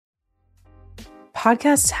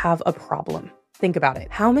Podcasts have a problem. Think about it.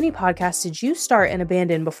 How many podcasts did you start and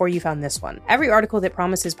abandon before you found this one? Every article that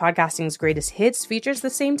promises podcasting's greatest hits features the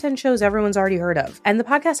same 10 shows everyone's already heard of. And the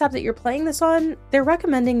podcast app that you're playing this on, they're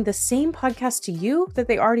recommending the same podcast to you that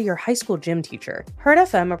they are to your high school gym teacher. Herd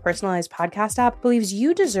FM, a personalized podcast app, believes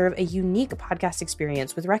you deserve a unique podcast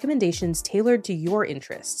experience with recommendations tailored to your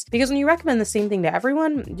interests. Because when you recommend the same thing to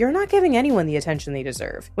everyone, you're not giving anyone the attention they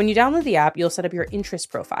deserve. When you download the app, you'll set up your interest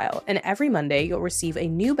profile, and every Monday you'll receive a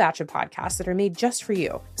new batch of podcasts that are made just for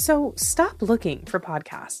you. So stop looking for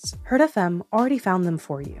podcasts. Herd FM already found them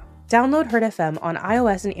for you. Download Herd FM on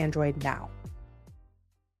iOS and Android now.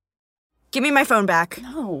 Give me my phone back.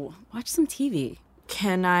 No, watch some TV.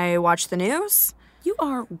 Can I watch the news? You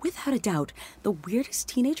are, without a doubt, the weirdest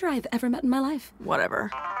teenager I've ever met in my life. Whatever.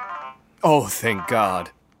 Oh, thank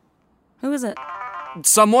God. Who is it?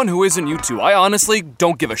 Someone who isn't you two. I honestly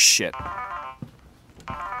don't give a shit.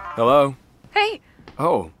 Hello? Hey,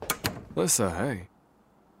 Oh, Lissa, hey.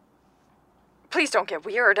 please don't get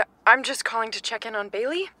weird. I'm just calling to check in on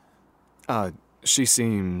Bailey. She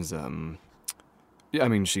seems, yeah, I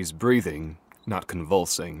mean, she's breathing, not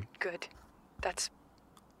convulsing. Good. That's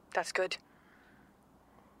good.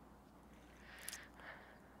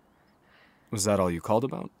 Was that all you called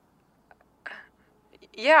about?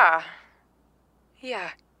 Yeah,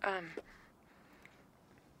 that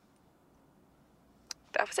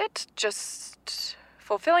was it. Just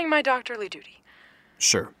fulfilling my doctorly duty.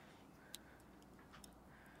 Sure.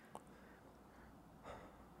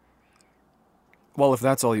 Well, if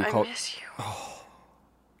that's all you call... I miss you. Oh.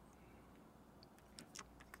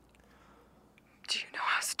 Do you know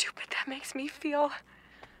how stupid that makes me feel?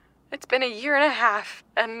 It's been a year and a half,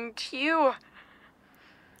 and you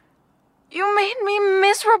made me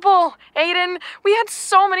miserable, Aiden. We had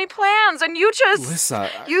so many plans, and you just... Lissa,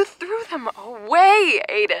 You threw them away,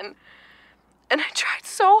 Aiden. And I tried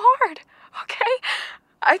so hard, okay?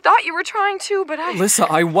 I thought you were trying to, but Lissa,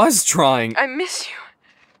 I was trying. I miss you.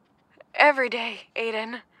 Every day,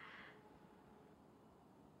 Aiden.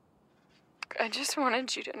 I just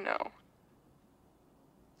wanted you to know.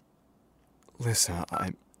 Lissa,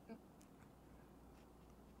 I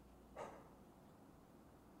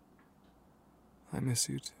miss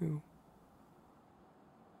you too.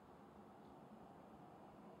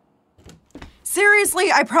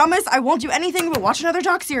 Seriously, I promise I won't do anything but watch another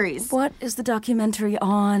doc series. What is the documentary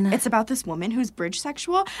on? It's about this woman who's bridge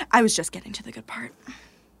sexual. I was just getting to the good part.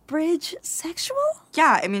 bridge sexual?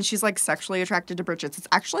 Yeah, I mean, she's like sexually attracted to bridges. It's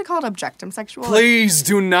actually called objectum sexual. Please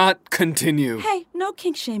do not continue. Hey, no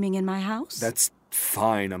kink shaming in my house. That's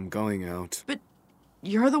fine, I'm going out. But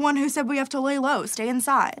you're the one who said we have to lay low, stay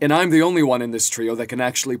inside. And I'm the only one in this trio that can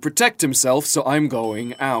actually protect himself, so I'm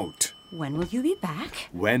going out. When will you be back?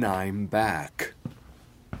 When I'm back.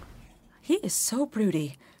 He is so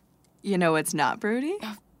broody. You know it's not broody?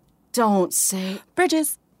 Don't say...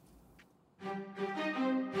 Bridges.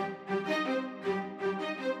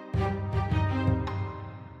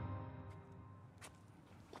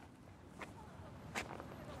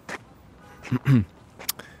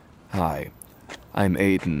 Hi, I'm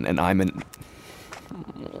Aiden, and I'm an...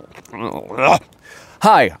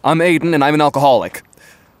 Hi, I'm Aiden, and I'm an alcoholic.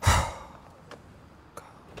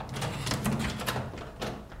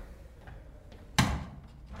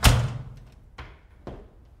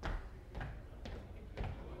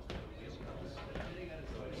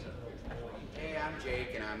 Hey, I'm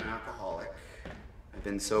Jake, and I'm an alcoholic. I've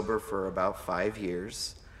been sober for about 5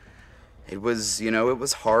 years. It was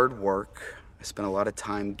hard work. I spent a lot of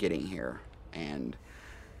time getting here, and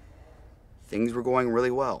things were going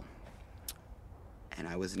really well. And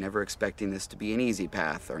I was never expecting this to be an easy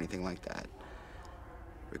path or anything like that.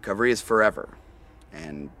 Recovery is forever,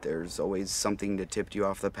 and there's always something to tip you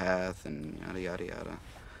off the path, and yada, yada, yada.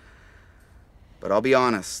 But I'll be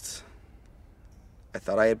honest, I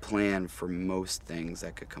thought I had planned for most things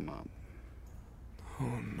that could come up.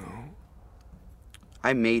 Oh, no.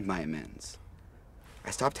 I made my amends. I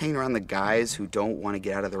stopped hanging around the guys who don't want to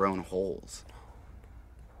get out of their own holes.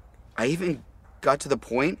 I even got to the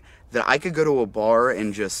point that I could go to a bar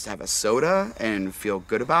and just have a soda and feel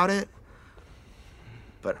good about it.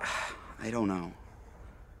 But I don't know.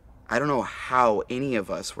 I don't know how any of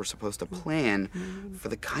us were supposed to plan for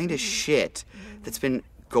the kind of shit that's been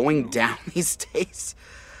going down these days.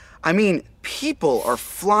 I mean, people are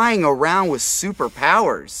flying around with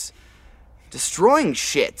superpowers, destroying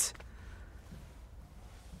shit.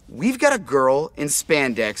 We've got a girl in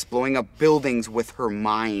spandex blowing up buildings with her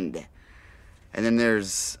mind. And then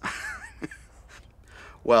there's...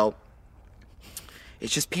 well,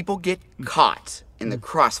 it's just people get caught in the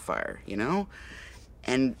crossfire, you know?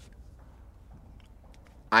 And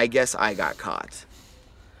I guess I got caught.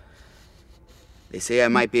 They say I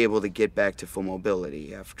might be able to get back to full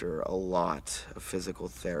mobility after a lot of physical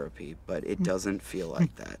therapy, but it doesn't feel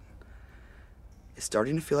like that. It's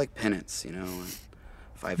starting to feel like penance,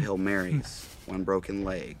 5 Hail Marys, 1 broken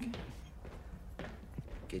leg.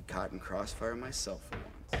 Get caught in crossfire myself for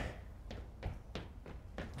once.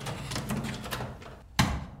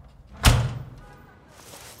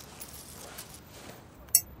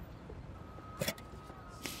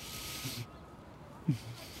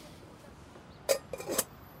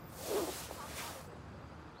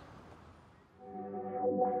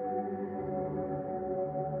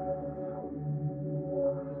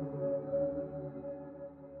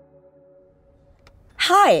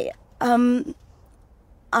 Hi,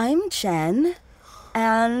 I'm Jen,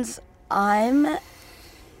 and I'm an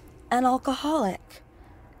alcoholic.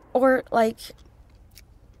 Or, I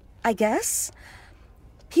guess?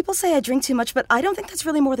 People say I drink too much, but I don't think that's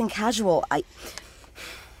really more than casual.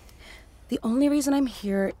 The only reason I'm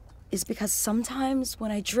here is because sometimes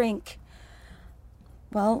when I drink,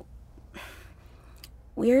 well,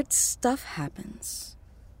 weird stuff happens.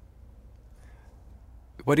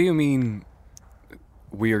 What do you mean,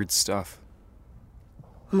 weird stuff?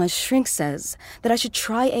 My shrink says that I should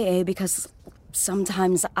try AA because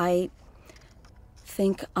sometimes I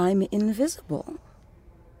think I'm invisible.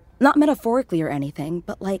 Not metaphorically or anything,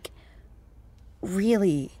 but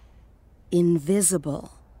really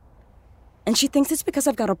invisible. And she thinks it's because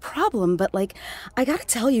I've got a problem, but I gotta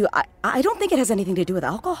tell you, I don't think it has anything to do with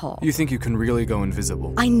alcohol. You think you can really go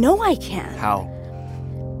invisible? I know I can. How?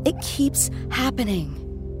 It keeps happening.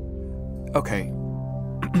 Okay.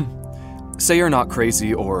 Say you're not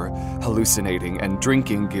crazy or hallucinating, and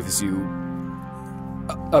drinking gives you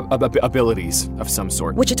abilities of some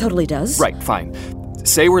sort. Which it totally does. Right, fine.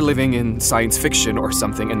 Say we're living in science fiction or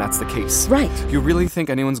something, and that's the case. Right. You really think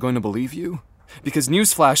anyone's going to believe you? Because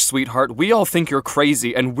newsflash, sweetheart, we all think you're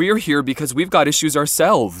crazy, and we're here because we've got issues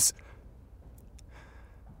ourselves.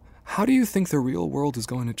 How do you think the real world is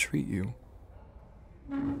going to treat you?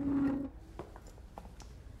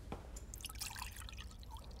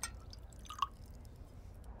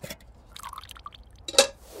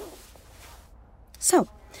 So,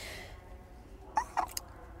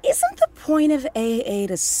 isn't the point of AA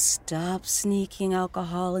to stop sneaking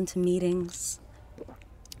alcohol into meetings?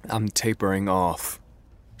 I'm tapering off.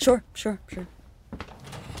 Sure.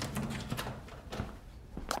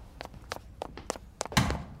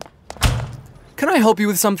 Can I help you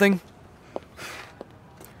with something?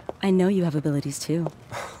 I know you have abilities too.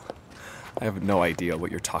 I have no idea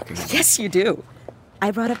what you're talking about. Yes, you do. I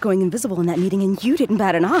brought up going invisible in that meeting and you didn't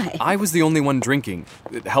bat an eye. I was the only one drinking.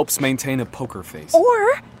 It helps maintain a poker face.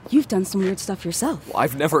 Or you've done some weird stuff yourself.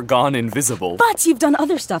 I've never gone invisible. But you've done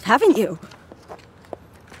other stuff, haven't you?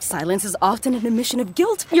 Silence is often an admission of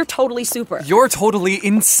guilt. You're totally super. You're totally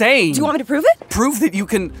insane. Do you want me to prove it? Prove that you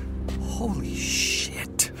can... Holy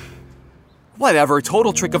shit. Whatever,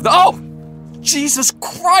 total trick of the... Oh! Jesus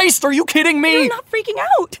Christ, are you kidding me? You're not freaking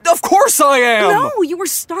out. Of course I am! No, you were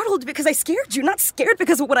startled because I scared you, not scared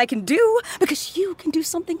because of what I can do, because you can do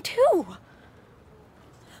something too.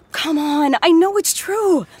 Come on, I know it's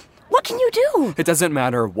true. What can you do? It doesn't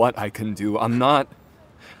matter what I can do.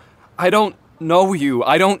 I don't know you.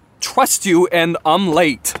 I don't trust you, and I'm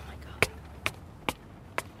late.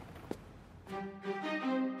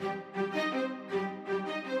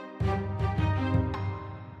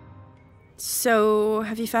 So,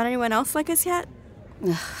 have you found anyone else like us yet?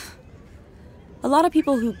 A lot of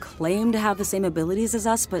people who claim to have the same abilities as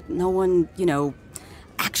us, but no one,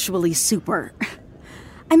 actually super.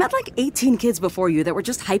 I met 18 kids before you that were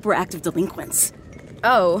just hyperactive delinquents.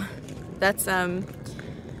 Oh, that's a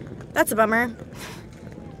bummer.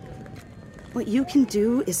 What you can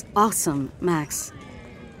do is awesome, Max.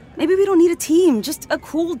 Maybe we don't need a team, just a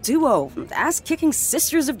cool duo. Ass-kicking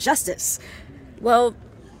sisters of justice. Well,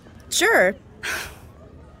 sure.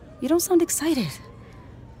 You don't sound excited.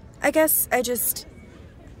 I guess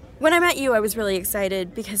when I met you, I was really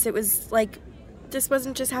excited because it was this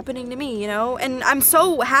wasn't just happening to me, And I'm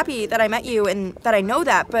so happy that I met you and that I know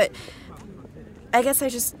that, but I guess I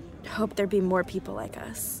just hope there'd be more people like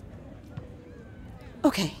us.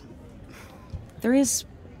 Okay. There is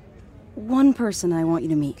one person I want you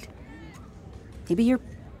to meet. Maybe your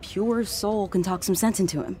pure soul can talk some sense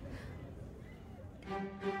into him.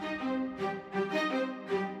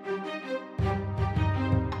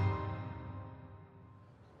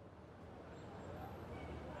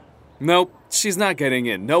 Nope, she's not getting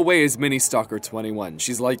in. No way is Mini Stalker 21.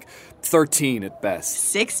 She's 13 at best.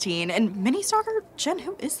 16? And Mini Stalker? Jen,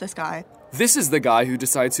 who is this guy? This is the guy who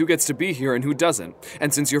decides who gets to be here and who doesn't.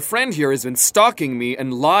 And since your friend here has been stalking me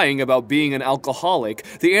and lying about being an alcoholic,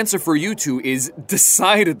 the answer for you two is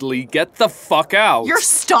decidedly get the fuck out. You're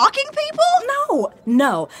stalking people?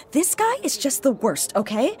 No. This guy is just the worst,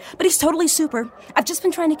 okay? But he's totally super. I've just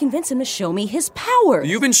been trying to convince him to show me his power.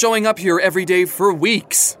 You've been showing up here every day for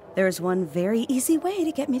weeks. There's one very easy way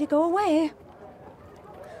to get me to go away.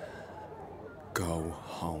 Go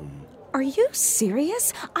home. Are you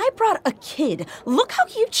serious? I brought a kid. Look how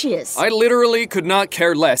cute she is. I literally could not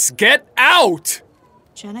care less. Get out!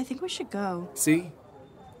 Jen, I think we should go. See?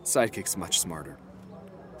 Sidekick's much smarter.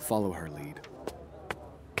 Follow her lead.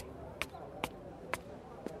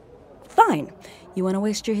 Fine. You want to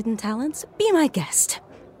waste your hidden talents? Be my guest.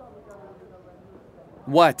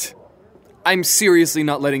 What? I'm seriously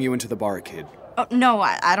not letting you into the bar, kid. Oh, no,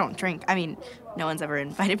 I don't drink. I mean, no one's ever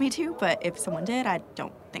invited me to, but if someone did, I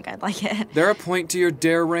don't think I'd like it. There a point to your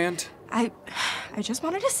dare rant? I just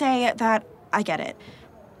wanted to say that I get it.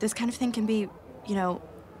 This kind of thing can be,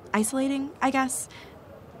 isolating, I guess.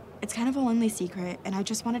 It's kind of a lonely secret, and I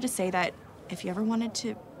just wanted to say that if you ever wanted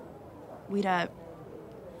to,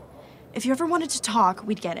 if you ever wanted to talk,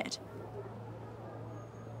 we'd get it.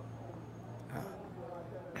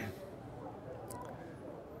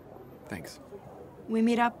 Thanks. We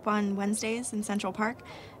meet up on Wednesdays in Central Park.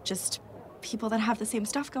 Just people that have the same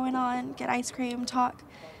stuff going on, get ice cream, talk,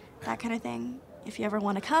 that kind of thing. If you ever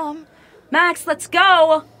want to come. Max, let's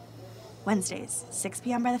go! Wednesdays, 6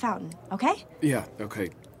 p.m. by the fountain, okay? Yeah, okay.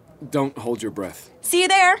 Don't hold your breath. See you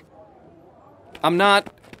there! I'm not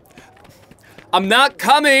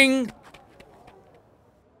coming!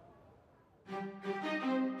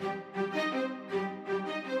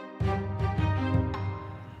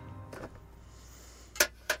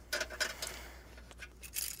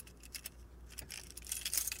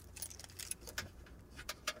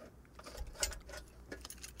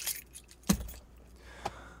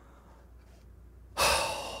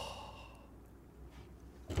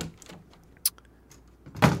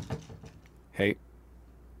 Hey.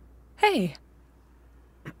 Hey.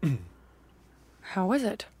 How was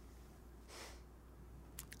it?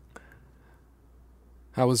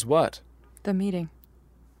 How was what? The meeting.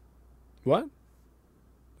 What?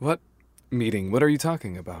 What meeting? What are you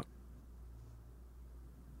talking about?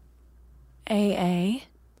 AA.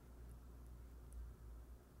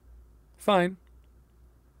 Fine.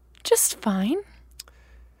 Just fine.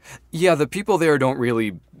 Yeah, the people there don't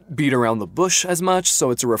really beat around the bush as much,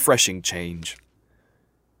 so it's a refreshing change.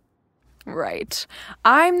 Right.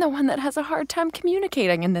 I'm the one that has a hard time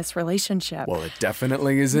communicating in this relationship. Well, it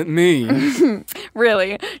definitely isn't me.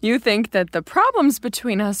 Really? You think that the problems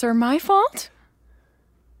between us are my fault?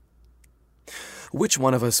 Which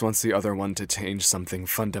one of us wants the other one to change something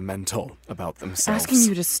fundamental about themselves? Asking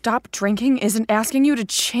you to stop drinking isn't asking you to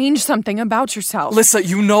change something about yourself. Lisa,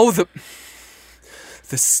 you know the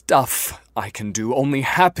stuff I can do only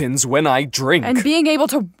happens when I drink. And being able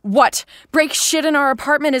to, what? Break shit in our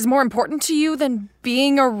apartment is more important to you than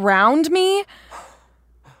being around me?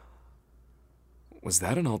 Was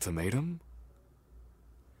that an ultimatum?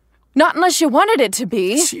 Not unless you wanted it to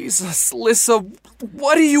be. Jesus, Lisa,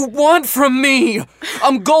 what do you want from me?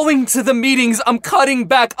 I'm going to the meetings, I'm cutting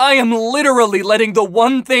back, I am literally letting the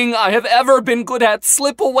one thing I have ever been good at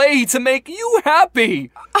slip away to make you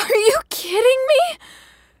happy. Are you kidding me?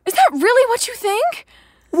 Is that really what you think?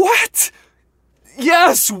 What?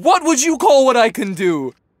 Yes, what would you call what I can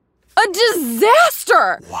do? A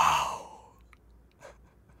disaster! Wow.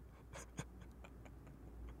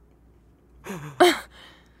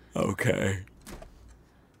 Okay.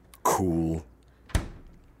 Cool.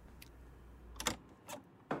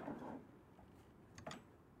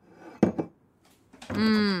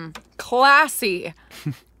 Classy.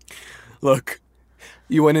 Look,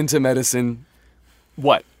 you went into medicine.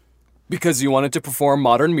 What? Because you wanted to perform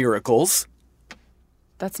modern miracles?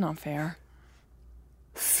 That's not fair.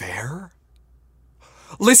 Fair?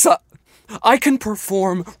 Lisa, I can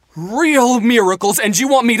perform real miracles and you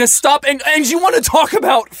want me to stop and you want to talk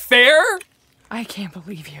about fair? I can't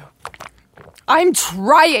believe you. I'm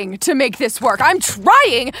trying to make this work. I'm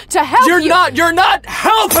trying to help you. You're not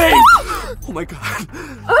helping! Oh my god.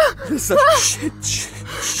 Lisa,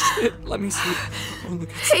 shit. Let me see. Oh, look,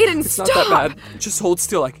 Aiden, it's stop. not that bad. Just hold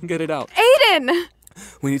still, I can get it out. Aiden!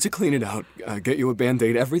 We need to clean it out, get you a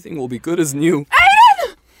Band-Aid. Everything will be good as new.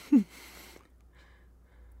 Aiden!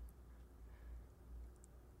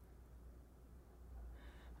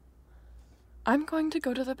 I'm going to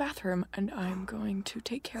go to the bathroom, and I'm going to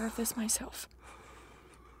take care of this myself.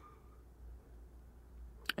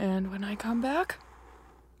 And when I come back,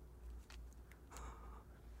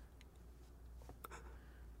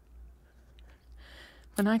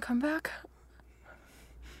 when I come back,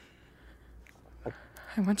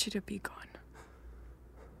 I want you to be gone.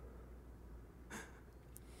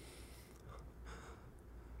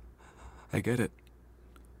 I get it.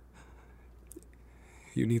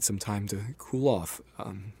 You need some time to cool off.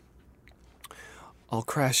 I'll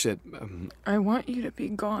crash it. I want you to be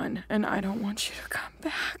gone, and I don't want you to come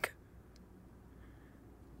back.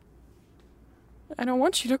 I don't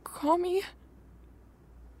want you to call me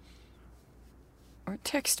or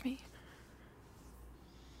text me.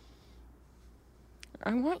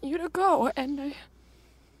 I want you to go, and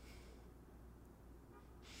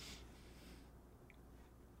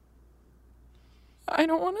I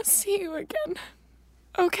don't want to see you again.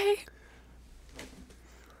 Okay?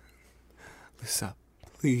 Lisa,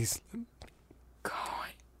 please. Go.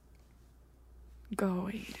 Go,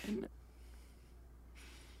 Aiden.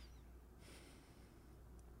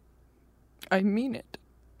 I mean it.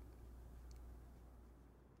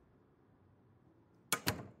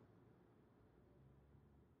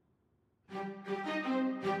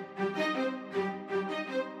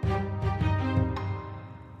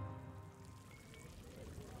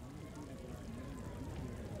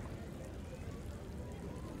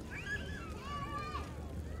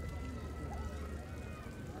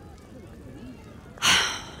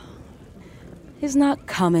 He's not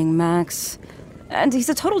coming, Max. And he's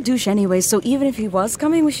a total douche anyway, so even if he was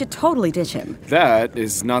coming, we should totally ditch him. That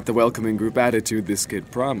is not the welcoming group attitude this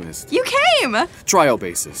kid promised. You came! Trial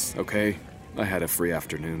basis, okay? I had a free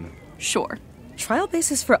afternoon. Sure. Trial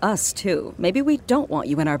basis for us, too. Maybe we don't want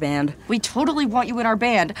you in our band. We totally want you in our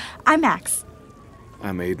band. I'm Max.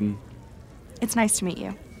 I'm Aiden. It's nice to meet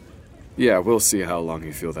you. Yeah, we'll see how long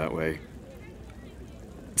you feel that way.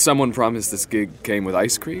 Someone promised this gig came with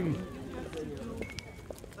ice cream?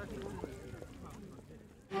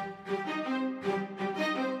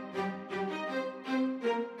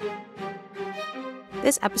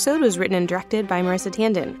 This episode was written and directed by Marissa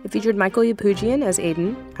Tandon. It featured Michael Yapugian as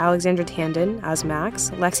Aiden, Alexandra Tandon as Max,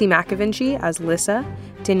 Lexi McAvinci as Lissa,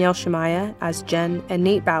 Danielle Shemaya as Jen, and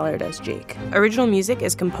Nate Ballard as Jake. Original music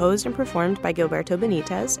is composed and performed by Gilberto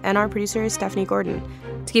Benitez, and our producer is Stephanie Gordon.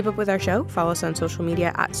 To keep up with our show, follow us on social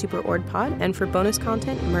media at SuperOrdPod, and for bonus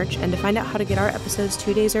content, merch, and to find out how to get our episodes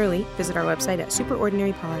 2 days early, visit our website at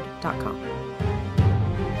superordinarypod.com.